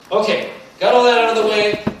Okay, got all that out of the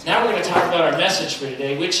way. Now we're going to talk about our message for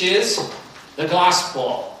today, which is the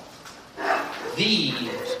gospel. The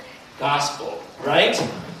gospel, right?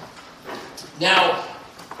 Now,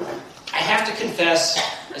 I have to confess,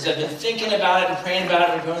 as I've been thinking about it and praying about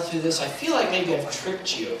it and going through this, I feel like maybe I've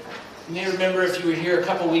tricked you. You may remember if you were here a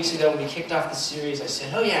couple weeks ago when we kicked off the series, I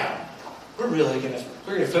said, oh yeah, we're going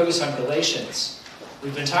to focus on Galatians.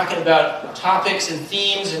 We've been talking about topics and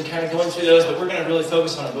themes and kind of going through those, but we're going to really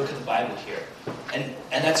focus on a book of the Bible here. And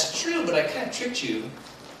that's true, but I kind of tricked you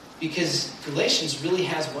because Galatians really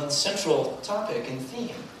has one central topic and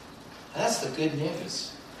theme, and that's the good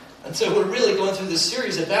news. And so we're really going through this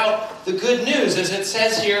series about the good news. As it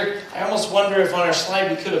says here, I almost wonder if on our slide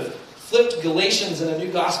we could have flipped Galatians and a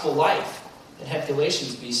New Gospel Life and had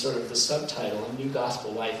Galatians be sort of the subtitle and New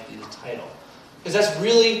Gospel Life be the title. Because that's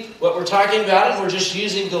really what we're talking about, and we're just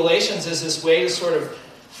using Galatians as this way to sort of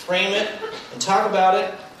frame it and talk about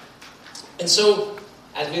it. And so,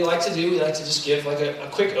 as we like to do, we like to just give like a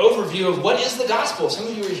quick overview of what is the gospel. Some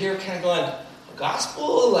of you are here kind of going, a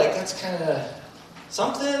gospel? Like, that's kind of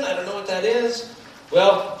something? I don't know what that is.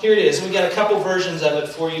 Well, here it is. And we got a couple versions of it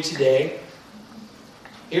for you today.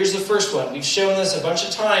 Here's the first one. We've shown this a bunch of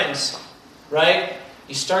times, right?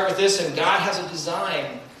 You start with this, and God has a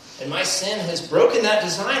design. And my sin has broken that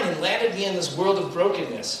design and landed me in this world of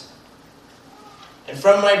brokenness. And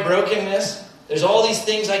from my brokenness, there's all these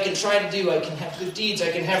things I can try to do. I can have good deeds.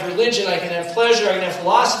 I can have religion. I can have pleasure. I can have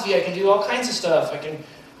philosophy. I can do all kinds of stuff. I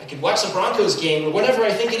can watch the Broncos game or whatever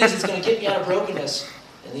I think it is that's going to get me out of brokenness.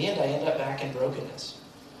 In the end, I end up back in brokenness.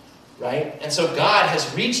 Right? And so God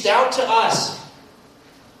has reached out to us.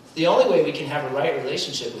 The only way we can have a right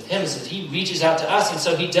relationship with Him is that He reaches out to us. And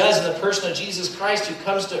so He does in the person of Jesus Christ, who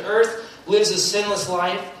comes to earth, lives a sinless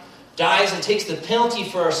life, dies and takes the penalty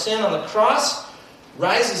for our sin on the cross,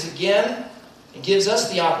 rises again, and gives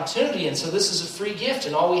us the opportunity. And so this is a free gift,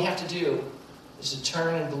 and all we have to do is to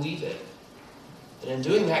turn and believe it. And in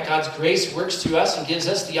doing that, God's grace works through us and gives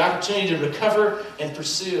us the opportunity to recover and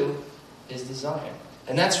pursue His design.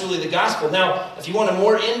 And that's really the gospel. Now, if you want a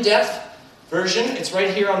more in-depth version, it's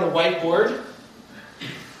right here on the whiteboard.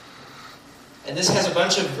 And this has a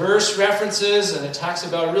bunch of verse references, and it talks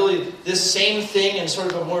about really this same thing in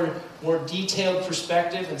sort of a more detailed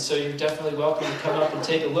perspective. And so you're definitely welcome to come up and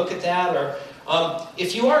take a look at that. Or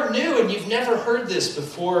if you are new and you've never heard this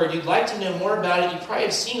before, or you'd like to know more about it, you probably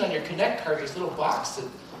have seen on your Connect card this little box that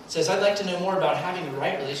says, I'd like to know more about having a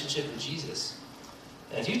right relationship with Jesus.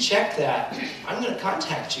 And if you check that, I'm going to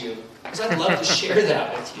contact you because I'd love to share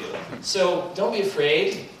that with you. So don't be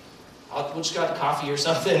afraid. We'll just grab a coffee or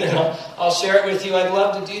something and I'll share it with you. I'd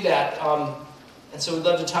love to do that. And so we'd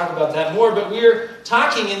love to talk about that more. But we're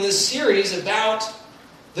talking in this series about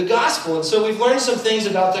the gospel. And so we've learned some things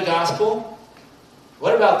about the gospel.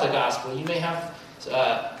 What about the gospel? You may have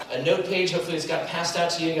a note page. Hopefully it's got passed out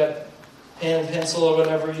to you. You got pen and pencil or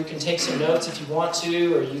whatever. You can take some notes if you want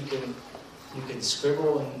to, or you can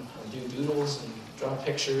scribble and do doodles and draw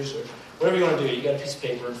pictures or whatever you want to do. You got a piece of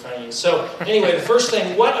paper in front of you. So anyway, the first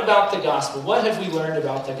thing, what about the gospel? What have we learned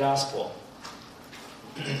about the gospel?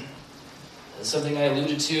 Something I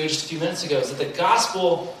alluded to just a few minutes ago is that the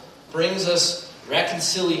gospel brings us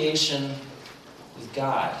reconciliation with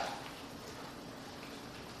God.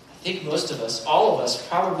 I think most of us, all of us,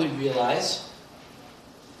 probably realize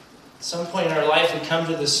at some point in our life we come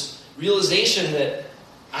to this realization that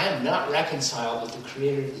I am not reconciled with the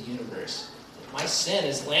Creator of the universe. My sin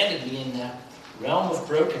has landed me in that realm of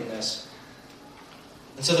brokenness.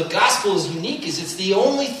 And so the gospel is unique, is it's the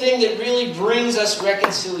only thing that really brings us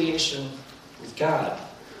reconciliation with God.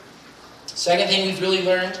 Second thing we've really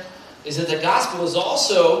learned is that the gospel is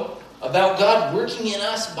also about God working in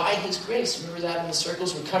us by His grace. Remember that in the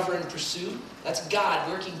circles, recover and pursue? That's God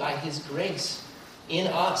working by His grace in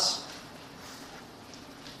us.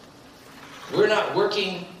 We're not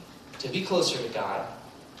working to be closer to God.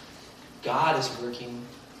 God is working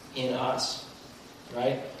in us,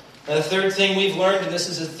 right? Now the third thing we've learned, and this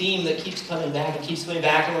is a theme that keeps coming back,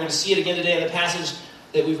 and we're going to see it again today in the passage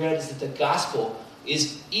that we've read, is that the gospel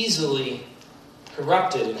is easily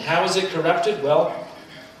corrupted. And how is it corrupted? Well,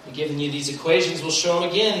 we've given you these equations. We'll show them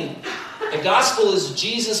again. The gospel is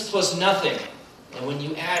Jesus plus nothing. And when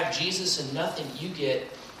you add Jesus and nothing, you get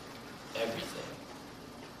everything.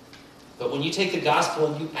 But when you take the gospel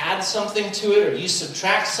and you add something to it, or you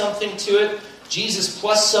subtract something to it, Jesus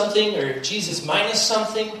plus something or Jesus minus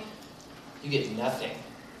something, you get nothing.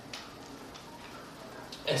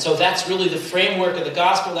 And so that's really the framework of the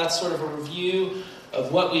gospel. That's sort of a review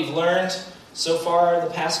of what we've learned so far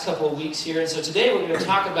the past couple of weeks here. And so today we're going to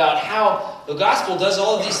talk about how the gospel does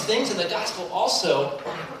all of these things, and the gospel also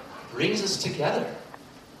brings us together.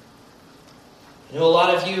 I know a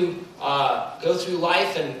lot of you go through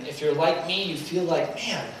life, and if you're like me, you feel like,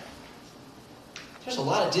 man, there's a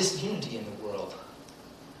lot of disunity in the world.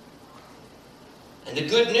 And the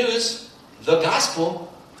good news, the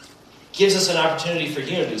gospel, gives us an opportunity for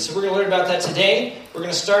unity. So we're going to learn about that today. We're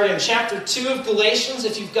going to start in chapter 2 of Galatians.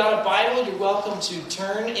 If you've got a Bible, you're welcome to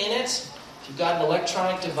turn in it. If you've got an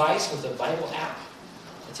electronic device with a Bible app,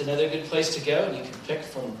 it's another good place to go. You can pick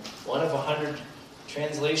from one of 100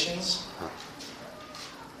 translations.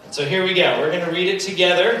 And so here we go. We're going to read it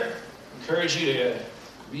together. I encourage you to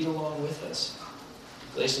read along with us.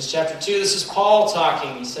 Galatians chapter 2, this is Paul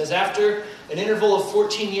talking. He says, after an interval of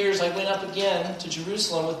 14 years, I went up again to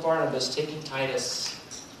Jerusalem with Barnabas, taking Titus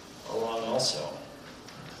along also.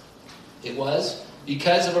 It was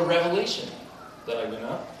because of a revelation that I went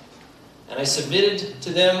up, and I submitted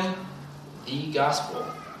to them the gospel,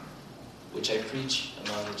 which I preach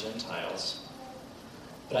among the Gentiles.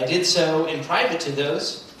 But I did so in private to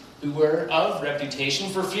those who were of reputation,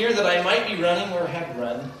 for fear that I might be running or had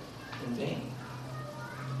run in vain.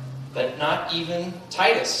 But not even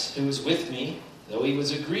Titus, who was with me, though he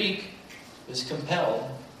was a Greek, was compelled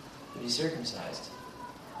to be circumcised.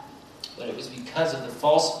 But it was because of the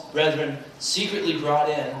false brethren secretly brought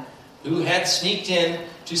in, who had sneaked in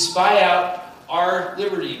to spy out our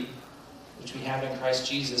liberty, which we have in Christ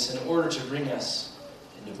Jesus, in order to bring us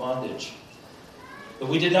into bondage. But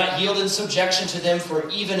we did not yield in subjection to them for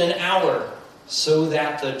even an hour, so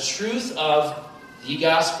that the truth of the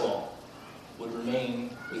gospel would remain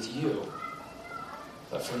with you.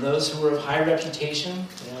 But from those who were of high reputation,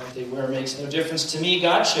 if they were, makes no difference to me.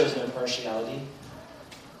 God shows no partiality.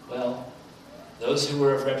 Well, those who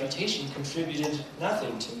were of reputation contributed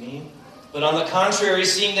nothing to me. But on the contrary,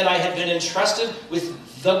 seeing that I had been entrusted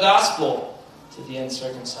with the gospel to the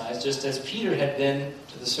uncircumcised, just as Peter had been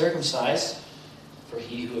to the circumcised, for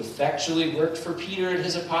he who effectually worked for Peter in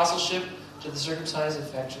his apostleship to the circumcised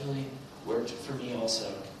effectually worked for me also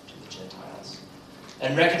to the Gentiles.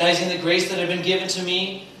 And recognizing the grace that had been given to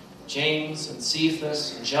me, James and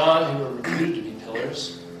Cephas and John, who were reputed to be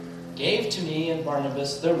pillars, gave to me and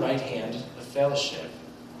Barnabas the right hand of fellowship,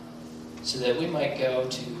 so that we might go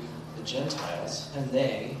to the Gentiles and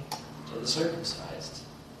they to the circumcised.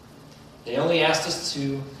 They only asked us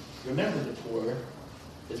to remember the poor,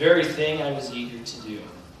 the very thing I was eager to do.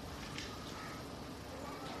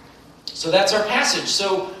 So that's our passage.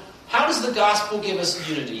 So how does the gospel give us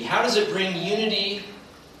unity? How does it bring unity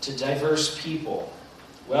to diverse people?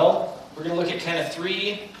 Well, we're going to look at kind of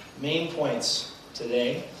 3 main points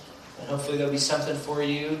today. And hopefully there'll be something for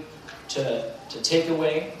you to take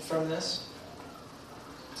away from this.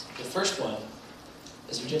 The first one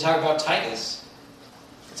is we're going to talk about Titus.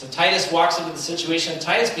 So Titus walks into the situation, and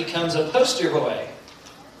Titus becomes a poster boy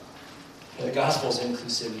for the gospel's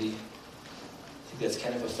inclusivity. I think that's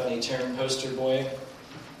kind of a funny term, poster boy.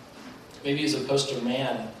 Maybe he's a poster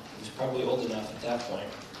man. He's probably old enough at that point.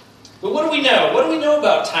 But what do we know? What do we know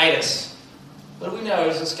about Titus? What do we know?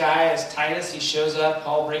 There's this guy, it's Titus. He shows up.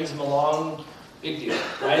 Paul brings him along. Big deal.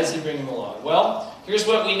 Why does he bring him along? Well, here's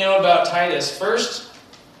what we know about Titus. First,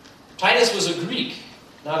 Titus was a Greek,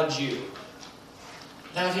 not a Jew.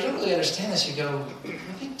 Now, if you don't really understand this, you go,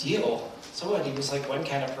 what big deal? So what? He was like one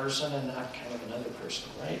kind of person and not kind of another person,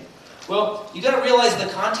 right? Well, you got to realize the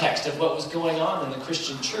context of what was going on in the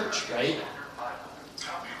Christian church, right?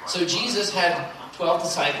 So Jesus had 12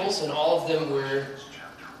 disciples, and all of them were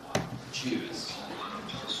Jews.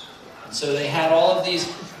 And so they had all of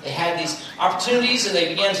these, these opportunities, and they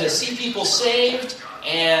began to see people saved,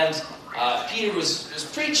 and Peter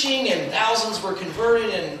was preaching, and thousands were converted,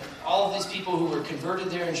 and all of these people who were converted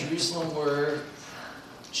there in Jerusalem were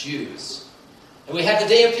Jews. And we had the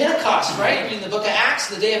day of Pentecost, right? In the book of Acts,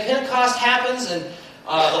 the day of Pentecost happens, and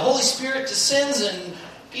the Holy Spirit descends, and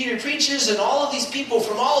Peter preaches, and all of these people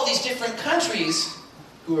from all of these different countries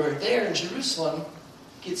who are there in Jerusalem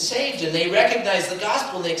get saved, and they recognize the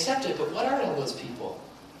gospel, and they accept it. But what are all those people?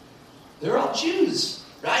 They're all Jews,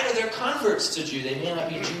 right? Or they're converts to Jew. They may not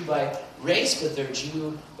be Jew by race, but they're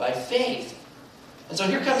Jew by faith. And so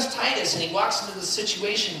here comes Titus, and he walks into the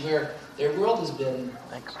situation where their world has been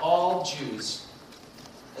all Jews.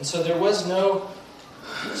 And so there was no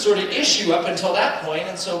sort of issue up until that point,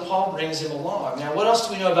 and so Paul brings him along. Now, what else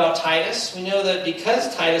do we know about Titus? We know that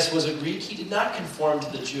because Titus was a Greek, he did not conform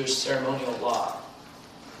to the Jewish ceremonial law.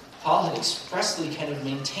 Paul had expressly kind of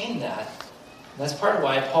maintained that. And that's part of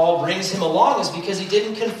why Paul brings him along, is because he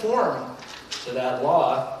didn't conform to that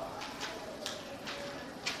law.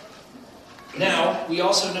 Now, we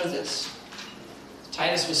also know this.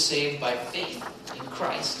 Titus was saved by faith in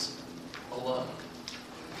Christ alone.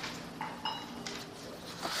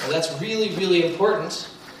 Well, that's really, really important,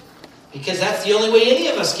 because that's the only way any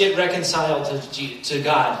of us get reconciled to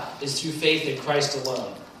God, is through faith in Christ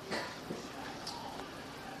alone.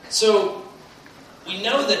 So, we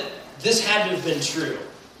know that this had to have been true.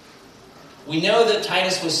 We know that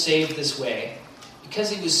Titus was saved this way because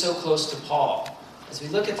he was so close to Paul. As we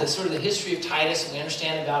look at the sort of the history of Titus and we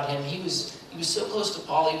understand about him, he was so close to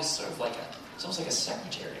Paul. He was sort of like it's almost like a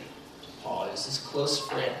secretary to Paul. He was his close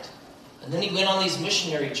friend. And then he went on these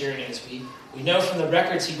missionary journeys. We know from the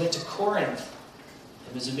records he went to Corinth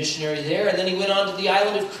and was a missionary there. And then he went on to the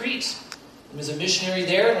island of Crete and was a missionary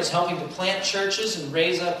there and was helping to plant churches and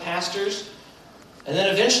raise up pastors. And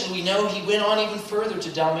then eventually we know he went on even further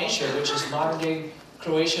to Dalmatia, which is modern-day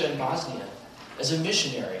Croatia and Bosnia, as a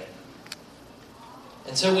missionary.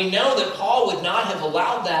 And so we know that Paul would not have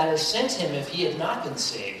allowed that or sent him if he had not been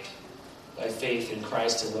saved by faith in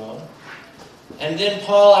Christ alone. And then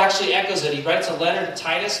Paul actually echoes it. He writes a letter to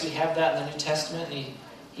Titus. We have that in the New Testament. And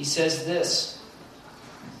he says this.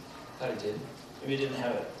 I thought I did. Maybe I didn't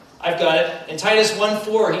have it. I've got it. In Titus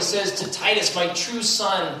 1:4, he says, to Titus, my true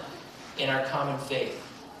son in our common faith.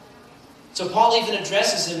 So Paul even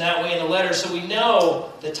addresses him that way in the letter. So we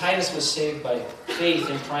know that Titus was saved by faith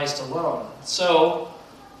in Christ alone. So,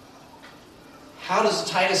 how does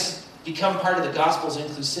Titus become part of the gospel's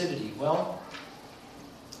inclusivity? Well,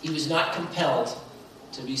 he was not compelled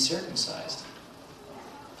to be circumcised.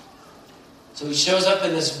 So he shows up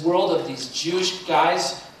in this world of these Jewish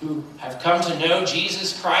guys who have come to know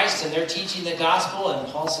Jesus Christ, and they're teaching the gospel, and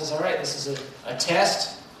Paul says, all right, this is a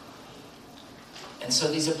test. And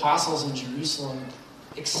so these apostles in Jerusalem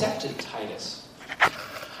accepted Titus.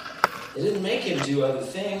 They didn't make him do other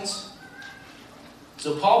things.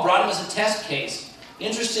 So Paul brought him as a test case.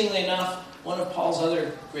 Interestingly enough, one of Paul's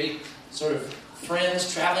other great sort of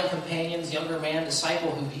friends, traveling companions, younger man,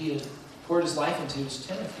 disciple who he had poured his life into was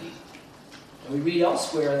Timothy. And we read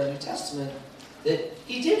elsewhere in the New Testament that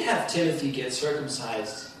he did have Timothy get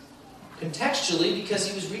circumcised. Contextually, because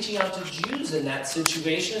he was reaching out to Jews in that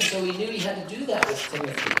situation, and so he knew he had to do that with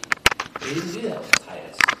Timothy. But he didn't do that with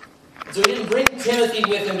Titus. And so he didn't bring Timothy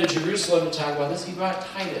with him to Jerusalem to talk about this. He brought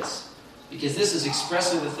Titus, because this is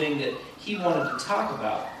expressly the thing that he wanted to talk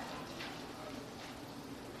about.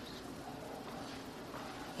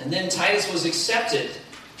 And then Titus was accepted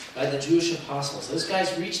by the Jewish apostles. Those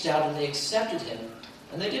guys reached out and they accepted him,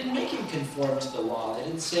 and they didn't make him conform to the law. They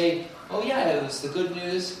didn't say, oh yeah, it was the good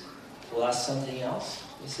news plus something else.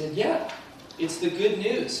 They said, yeah, it's the good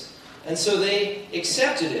news. And so they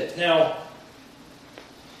accepted it. Now,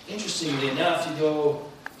 interestingly enough, you go,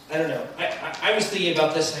 I don't know. I was thinking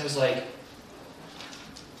about this and I was like,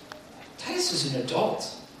 Titus is an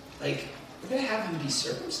adult. Like, we're going to have him be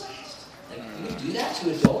circumcised? Like, we can do that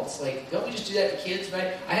to adults? Like, don't we just do that to kids,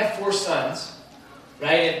 right? I have 4 sons,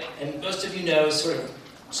 right? And most of you know sort of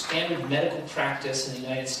standard medical practice in the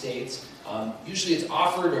United States. Usually it's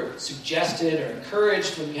offered or suggested or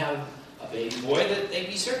encouraged when you have a baby boy that they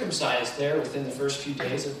be circumcised there within the first few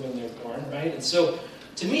days of when they're born, right? And so,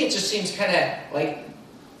 to me, it just seems kind of like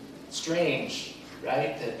strange,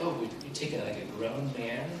 right? That, oh, we take like a grown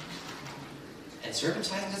man and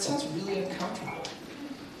circumcise him? That sounds really uncomfortable,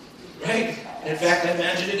 right? And in fact, I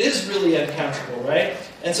imagine it is really uncomfortable, right?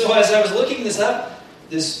 And so as I was looking this up,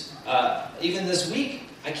 even this week,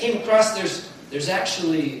 I came across there's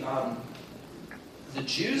actually the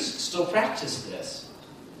Jews still practice this.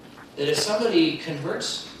 That if somebody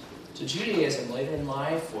converts to Judaism later in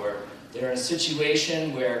life, or they're in a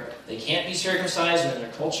situation where they can't be circumcised, or in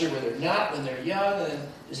their culture where they're not, when they're young, and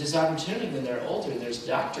there's this opportunity when they're older, there's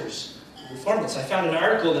doctors who perform this. I found an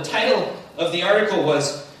article, the title of the article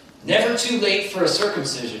was, Never Too Late for a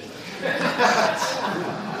Circumcision.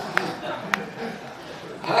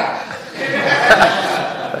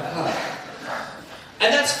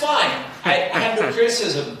 And that's fine. I have no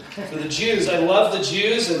criticism for the Jews. I love the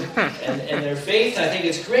Jews and their faith. I think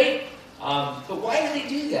it's great. But why do they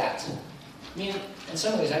do that? I mean, in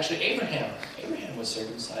some ways, actually, Abraham was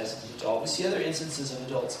circumcised as an adult. We see other instances of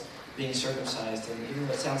adults being circumcised, and even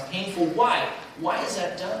though it sounds painful, why? Why is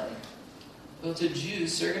that done? Well, to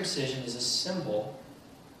Jews, circumcision is a symbol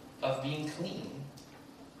of being clean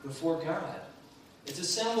before God. It's a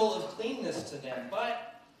symbol of cleanness to them.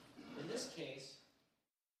 But in this case,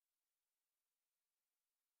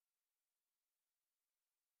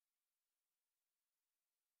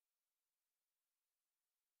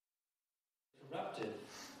 corrupted.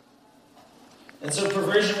 And so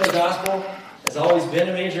perversion of the gospel has always been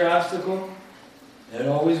a major obstacle, and it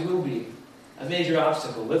always will be a major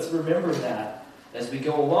obstacle. Let's remember that as we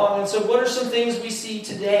go along. And so what are some things we see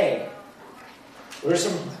today? What are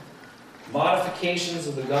some Modifications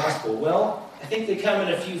of the gospel. Well, I think they come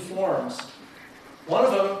in a few forms. One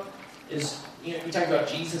of them is, we talk about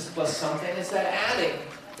Jesus plus something. It's that adding.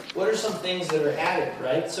 What are some things that are added,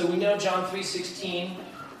 right? So we know John 3:16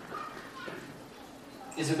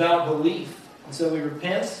 is about belief. And so we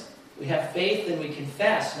repent, we have faith, and we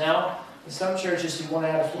confess. Now, in some churches who want to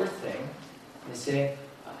add a fourth thing, they say,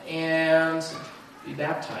 and be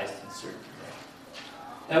baptized in a certain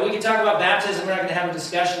way. Now, we can talk about baptism. We're not going to have a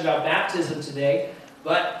discussion about baptism today.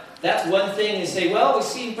 But that's one thing. They say, well, we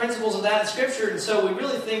see principles of that in Scripture, and so we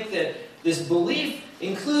really think that this belief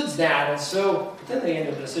includes that. And so then they end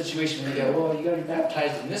up in a situation where they go, well, you got to be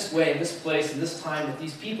baptized in this way, in this place, in this time, that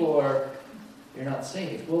these people you're not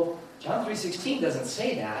saved. Well, John 3:16 doesn't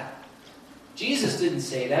say that. Jesus didn't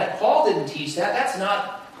say that. Paul didn't teach that. That's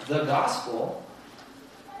not the gospel.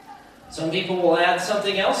 Some people will add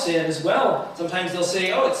something else in as well. Sometimes they'll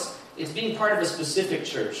say, oh, it's being part of a specific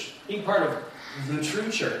church, being part of the true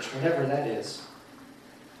church, whatever that is.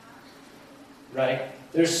 Right?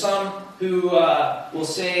 There's some who will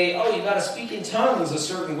say, oh, you've got to speak in tongues a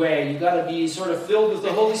certain way. You've got to be sort of filled with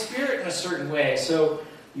the Holy Spirit in a certain way. So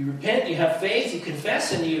you repent, you have faith, you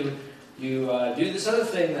confess, and you do this other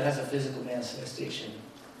thing that has a physical manifestation.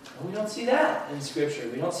 And we don't see that in Scripture.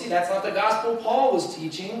 We don't see that's not the gospel Paul was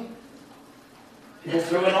teaching. People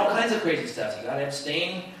throw in all kinds of crazy stuff. You got to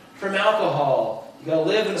abstain from alcohol. You got to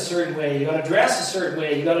live in a certain way. You got to dress a certain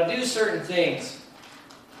way. You got to do certain things.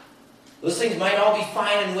 Those things might all be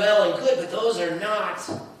fine and well and good, but those are not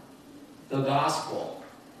the gospel.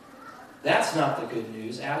 That's not the good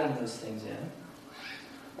news, adding those things in.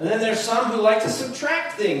 And then there's some who like to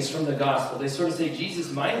subtract things from the gospel. They sort of say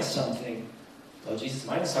Jesus minus something. Well, Jesus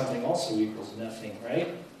minus something also equals nothing, right?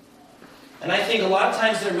 And I think a lot of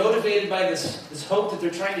times they're motivated by this hope that they're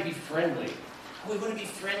trying to be friendly. We want to be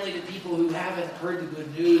friendly to people who haven't heard the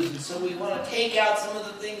good news, and so we want to take out some of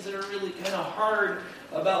the things that are really kind of hard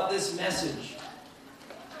about this message.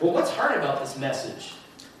 Well, what's hard about this message?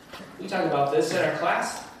 We talk about this in our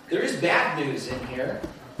class. There is bad news in here.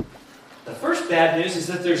 The first bad news is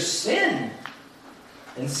that there's sin.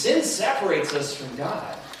 And sin separates us from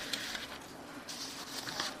God.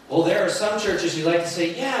 Well, there are some churches who like to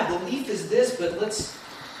say, yeah, belief is this, but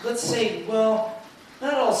let's say, well,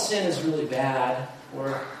 not all sin is really bad,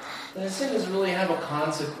 or sin doesn't really have a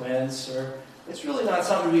consequence, or it's really not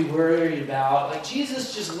something to be worried about. Like,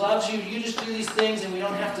 Jesus just loves you, you just do these things, and we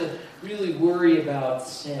don't have to really worry about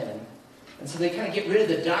sin. And so they kind of get rid of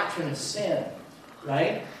the doctrine of sin,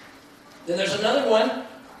 right? Then there's another one.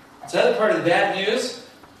 It's the other part of the bad news.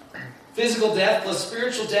 Physical death plus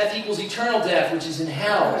spiritual death equals eternal death, which is in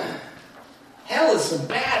hell. Hell is some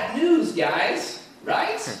bad news, guys.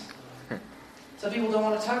 Right? Some people don't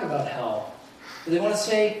want to talk about hell. But they want to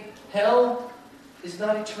say hell is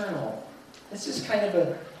not eternal. It's just kind of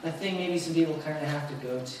a thing maybe some people kind of have to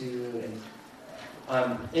go to.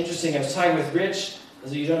 And interesting, I was talking with Rich.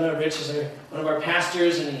 As you don't know, Rich is one of our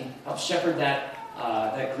pastors, and he helps shepherd that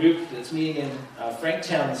group that's meeting in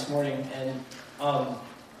Franktown this morning. And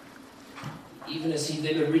even as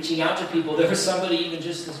they were reaching out to people, there was somebody even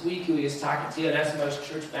just this week who he was talking to, and SMO's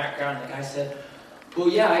church background. And the guy said, well,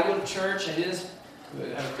 yeah, I go to church. I'm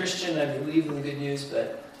a Christian. I believe in the good news,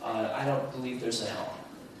 but I don't believe there's a hell.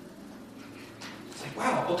 It's like,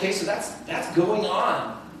 wow, okay, so that's going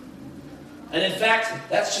on. And in fact,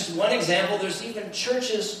 that's just one example. There's even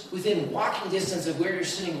churches within walking distance of where you're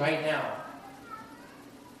sitting right now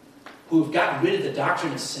who have gotten rid of the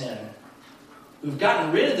doctrine of sin, who've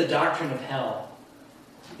gotten rid of the doctrine of hell.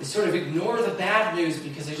 They sort of ignore the bad news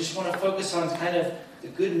because they just want to focus on kind of the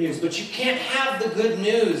good news. But you can't have the good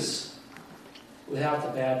news without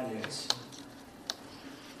the bad news.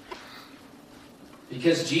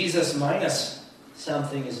 Because Jesus minus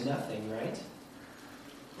something is nothing, right?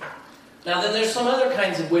 Now then there's some other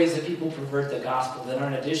kinds of ways that people pervert the gospel that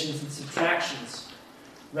aren't additions and subtractions.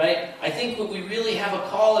 Right? I think what we really have a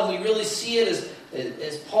call, and we really see it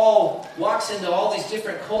as Paul walks into all these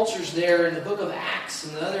different cultures there in the book of Acts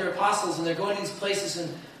and the other apostles, and they're going to these places,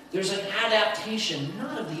 and there's an adaptation,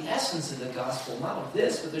 not of the essence of the gospel, not of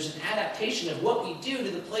this, but there's an adaptation of what we do to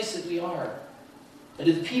the place that we are and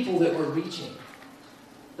to the people that we're reaching.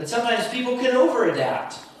 But sometimes people can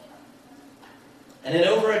over-adapt. And in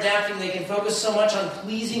over-adapting, they can focus so much on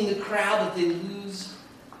pleasing the crowd that they lose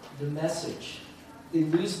the message. They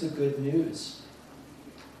lose the good news.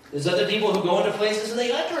 There's other people who go into places and they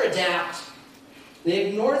under-adapt. They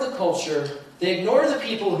ignore the culture. They ignore the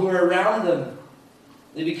people who are around them.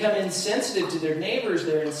 They become insensitive to their neighbors.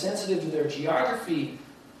 They're insensitive to their geography.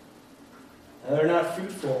 And they're not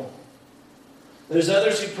fruitful. There's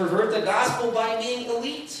others who pervert the gospel by being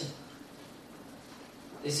elite.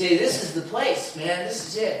 They say, this is the place, man. This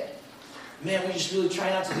is it. Man, we just really try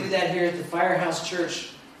not to do that here at the Firehouse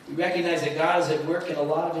Church. We recognize that God is at work in a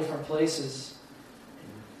lot of different places.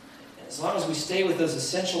 And as long as we stay with those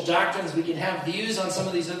essential doctrines, we can have views on some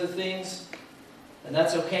of these other things. And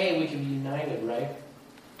that's okay. We can be united, right?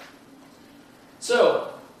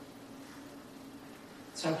 So,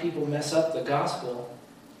 that's how people mess up the gospel.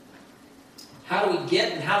 How do we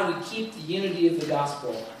get and how do we keep the unity of the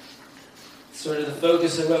gospel? Sort of the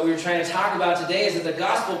focus of what we were trying to talk about today is that the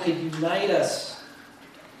gospel can unite us.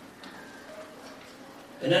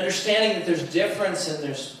 And understanding that there's difference and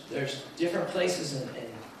there's different places and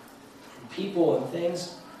people and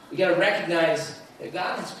things, we got to recognize that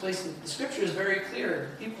God has placed, the Scripture is very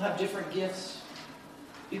clear. People have different gifts.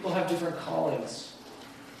 People have different callings.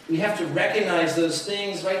 We have to recognize those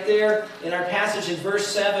things right there in our passage in verse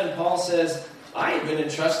 7. Paul says, I have been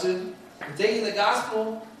entrusted with taking the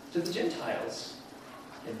gospel to the Gentiles.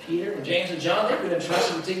 And Peter and James and John, they've been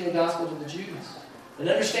entrusted with taking the gospel to the Jews. And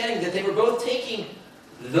understanding that they were both taking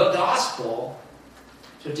the gospel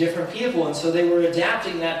to different people. And so they were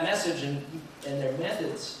adapting that message and their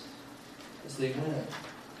methods as they went.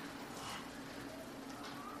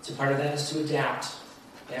 So part of that is to adapt.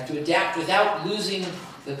 You have to adapt without losing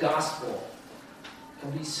the gospel. It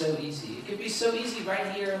can be so easy. It can be so easy right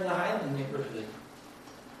here in the Highland neighborhood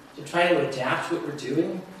to try to adapt what we're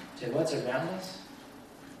doing to what's around us.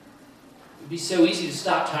 It would be so easy to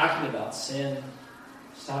stop talking about sin,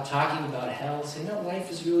 stop talking about hell, say, no,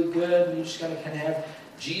 life is really good, and you just got to kind of have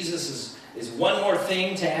Jesus is one more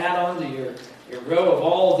thing to add on to your row of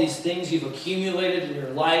all of these things you've accumulated in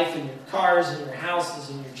your life, in your cars, in your houses,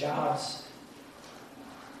 in your jobs.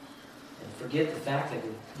 And forget the fact that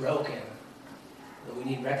we're broken, that we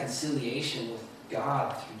need reconciliation with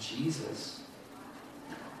God through Jesus.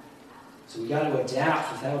 So we got to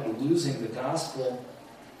adapt without losing the gospel.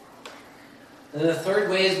 And the third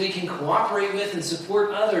way is we can cooperate with and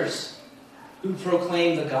support others who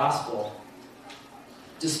proclaim the gospel,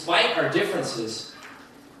 despite our differences.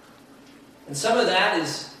 And some of that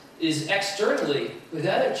is externally with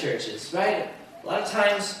other churches, right? A lot of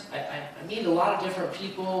times I meet a lot of different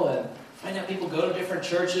people and find out people go to different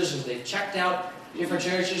churches or they've checked out different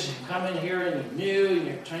churches, and you come in here and you're new and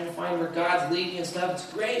you're trying to find where God's leading and stuff.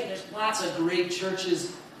 It's great, and there's lots of great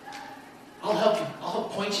churches. I'll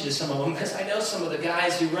help point you to some of them, because I know some of the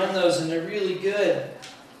guys who run those and they're really good.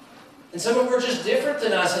 And some of them are just different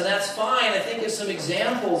than us, and that's fine. I think of some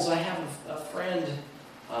examples. I have a friend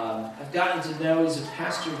I've gotten to know. He's a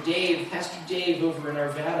Pastor Dave over in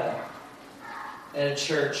Arvada at a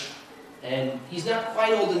church. And he's not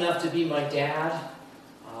quite old enough to be my dad,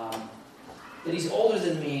 but he's older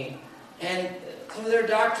than me. And some of their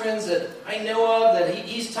doctrines that I know of, that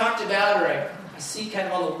he's talked about, or I see kind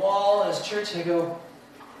of on the wall in his church, and I go,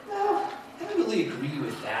 no, I don't really agree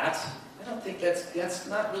with that. I don't think that's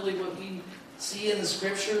not really what we see in the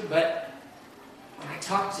Scripture. But when I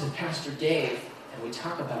talk to Pastor Dave, and we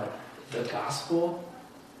talk about the gospel,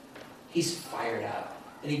 he's fired up.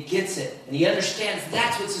 And he gets it. And he understands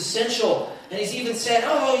that's what's essential. And he's even said,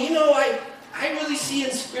 I really see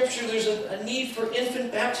in Scripture there's a need for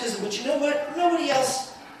infant baptism. But you know what?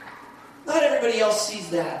 Not everybody else sees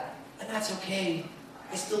that. And that's okay.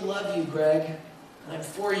 I still love you, Greg. And I'm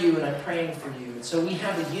for you, and I'm praying for you. And so we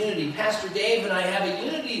have a unity. Pastor Dave and I have a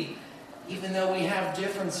unity, even though we have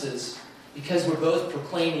differences, because we're both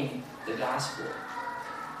proclaiming the gospel.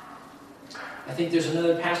 I think there's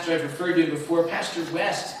another pastor I've referred to before, Pastor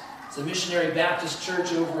West. It's a missionary Baptist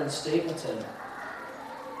church over in Stapleton.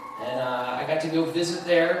 And I got to go visit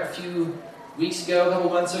there a few weeks ago, a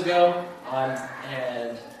couple months ago.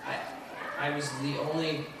 And I was the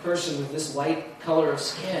only person with this light color of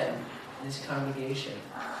skin in this congregation.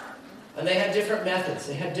 And they had different methods.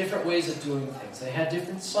 They had different ways of doing things. They had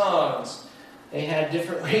different songs. They had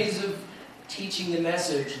different ways of teaching the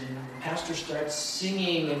message, and the pastor starts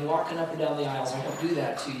singing and walking up and down the aisles. I don't do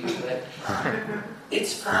that to you, but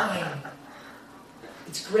it's fine.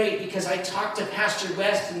 It's great, because I talked to Pastor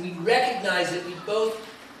West, and we recognize that we both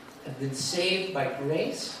have been saved by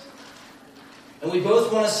grace, and we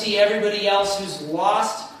both want to see everybody else who's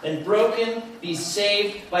lost and broken be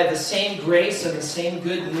saved by the same grace and the same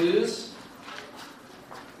good news.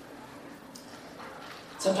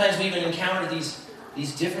 Sometimes we even encounter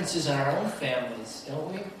these differences in our own families,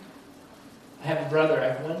 don't we? I have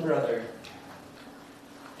one brother.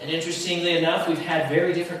 And interestingly enough, we've had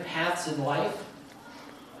very different paths in life.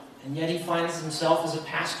 And yet he finds himself as a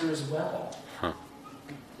pastor as well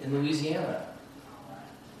in Louisiana.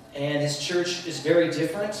 And his church is very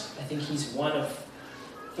different. I think he's one of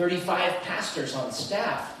 35 pastors on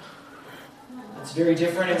staff It's very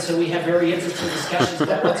different, and so we have very interesting discussions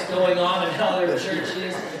about what's going on and how their church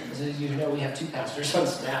is. As you know, we have 2 pastors on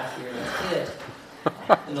staff here, that's it.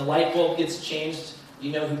 And the light bulb gets changed,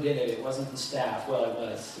 you know who did it. It wasn't the staff. Well, it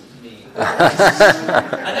was me.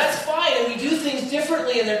 And that's fine, and we do things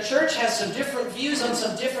differently, and their church has some different views on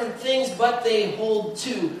some different things, but they hold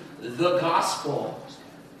to the gospel.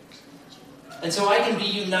 And so I can be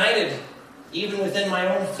united even within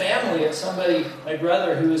my own family if somebody, my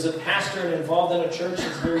brother, who is a pastor and involved in a church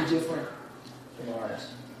is very different from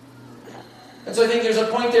ours. And so I think there's a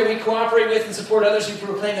point there we cooperate with and support others who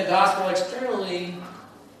proclaim the gospel externally,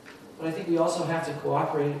 but I think we also have to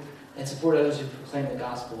cooperate and support others who proclaim the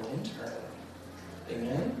gospel internally.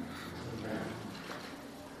 Amen?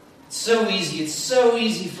 It's so easy. It's so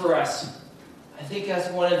easy for us. I think that's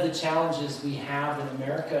one of the challenges we have in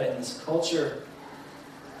America, in this culture.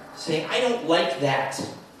 Saying, I don't like that.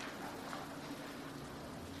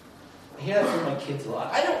 I hear that from my kids a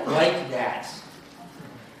lot. I don't like that.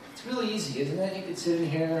 It's really easy, isn't it? You could sit in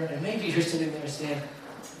here, and maybe you're sitting there saying,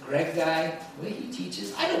 Greg guy, the way he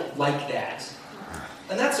teaches, I don't like that.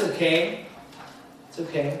 And that's okay. It's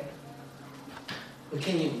okay. But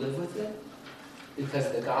can you live with it?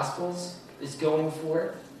 Because the gospel is going for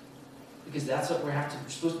it? Because that's what we're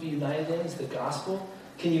supposed to be united in, is the gospel?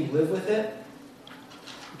 Can you live with it?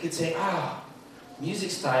 You could say, music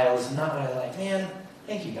style is not what I like. Man,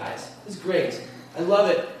 thank you guys. This is great. I love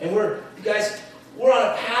it. And we're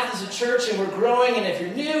on a path as a church, and we're growing, and if you're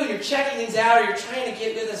new, you're checking things out, or you're trying to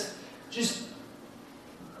get with us,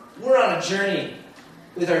 we're on a journey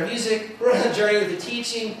with our music. We're on a journey with the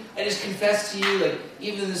teaching. I just confess to you, like,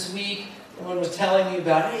 even this week, someone was telling me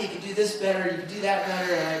about, hey, you could do this better, you could do that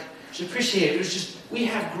better, and I should appreciate it. It was just, we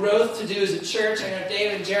have growth to do as a church. I know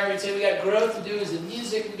David and Jeremy would say we got growth to do as in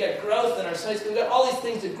music. We got growth in our Sunday school. We got all these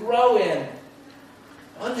things to grow in.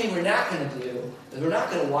 One thing we're not going to do is we're not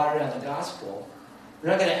going to water down the gospel.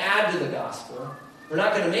 We're not going to add to the gospel. We're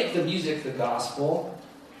not going to make the music the gospel.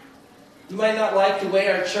 You might not like the way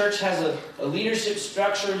our church has a leadership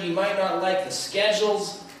structure. You might not like the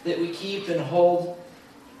schedules that we keep and hold.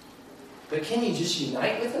 But can you just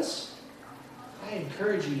unite with us? I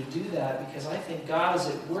encourage you to do that because I think God is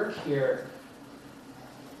at work here.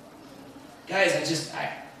 Guys,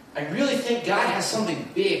 I really think God has something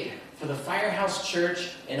big for the Firehouse Church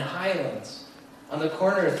in Highlands on the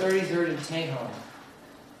corner of 33rd and Tangham.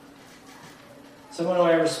 Someone who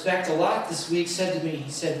I respect a lot this week said to me,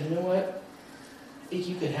 he said, you know what? I think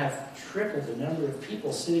you could have triple the number of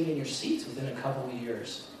people sitting in your seats within a couple of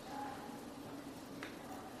years.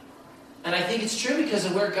 And I think it's true because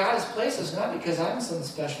of where God has placed us, not because I'm some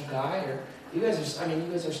special guy or you guys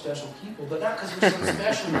are special people, but not because we're some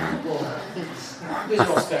special people. You guys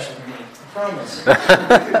are all special to me, I promise. But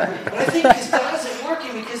I think because God isn't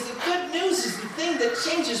working, because the good news is the thing that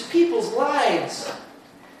changes people's lives.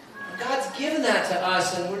 And God's given that to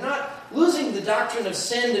us, and we're not losing the doctrine of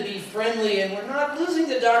sin to be friendly, and we're not losing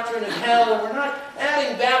the doctrine of hell, and we're not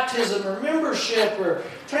adding baptism or membership or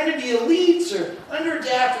trying to be elites or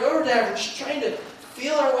underdapped or overdapped. We're just trying to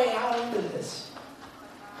feel our way out into this.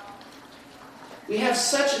 We have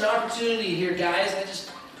such an opportunity here, guys.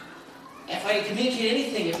 If I communicate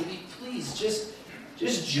anything, it would be, please, just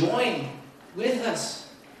join with us.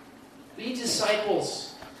 Be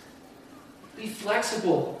disciples. Be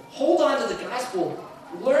flexible. Hold on to the gospel.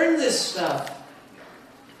 Learn this stuff.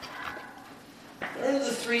 Learn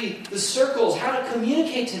the circles, how to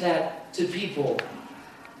communicate to people.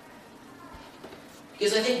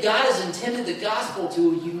 Because I think God has intended the gospel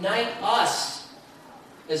to unite us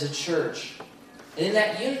as a church. And in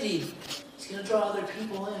that unity, He's going to draw other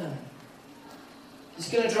people in. He's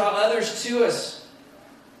going to draw others to us.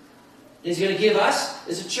 He's going to give us,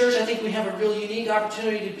 as a church, I think we have a real unique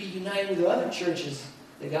opportunity to be united with other churches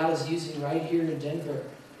that God is using right here in Denver.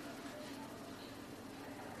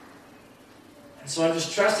 And so I'm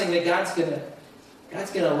just trusting that God's going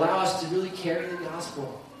to allow us to really carry the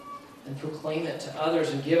gospel and proclaim it to others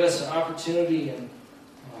and give us an opportunity. And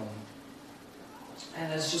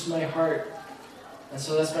that's just my heart. And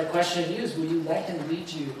so that's my question to you is, will you let Him lead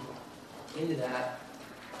you into that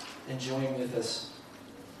and join with us?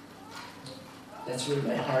 That's really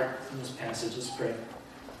my heart in this passage. Let's pray.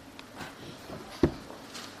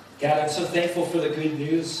 God, I'm so thankful for the good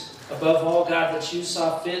news. Above all, God, that you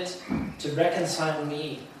saw fit to reconcile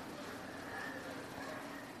me,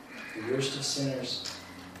 the worst of sinners.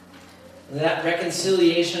 And that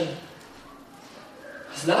reconciliation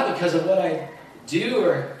is not because of what I do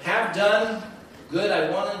or have done, good I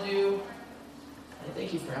want to do. I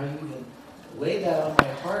thank you for how you even laid that on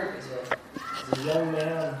my heart as a young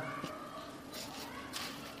man.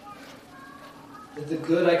 That the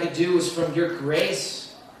good I could do was from your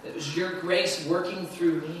grace. It was your grace working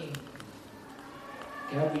through me.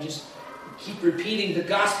 God, we just keep repeating the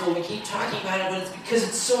gospel. We keep talking about it, but it's because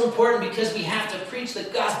it's so important, because we have to preach the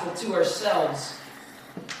gospel to ourselves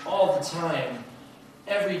all the time,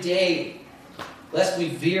 every day, lest we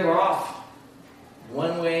veer off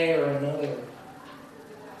one way or another.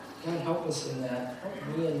 God, help us in that.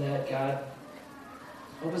 Help me in that, God.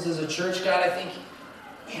 Help us as a church, God. I think,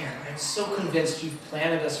 man, I'm so convinced you've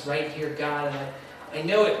planted us right here, God. And I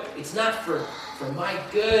know it's not for my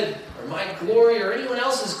good or my glory or anyone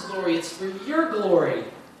else's glory. It's for your glory.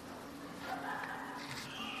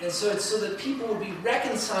 And so it's so that people will be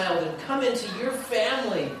reconciled and come into your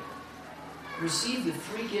family, receive the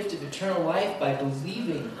free gift of eternal life by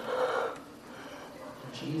believing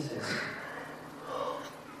in Jesus.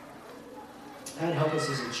 God, help us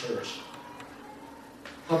as a church.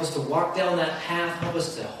 Help us to walk down that path. Help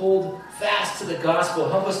us to hold fast to the gospel.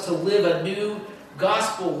 Help us to live a new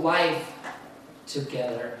gospel life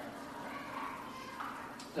together.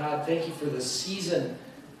 God, thank you for this season.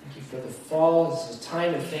 Thank you for the fall. This is a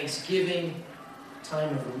time of thanksgiving, a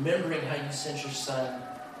time of remembering how you sent your Son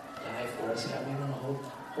to die for us. God, we want to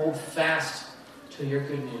hold fast to your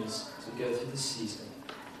good news as we go through this season.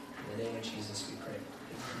 In the name of Jesus, we pray.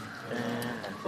 Amen.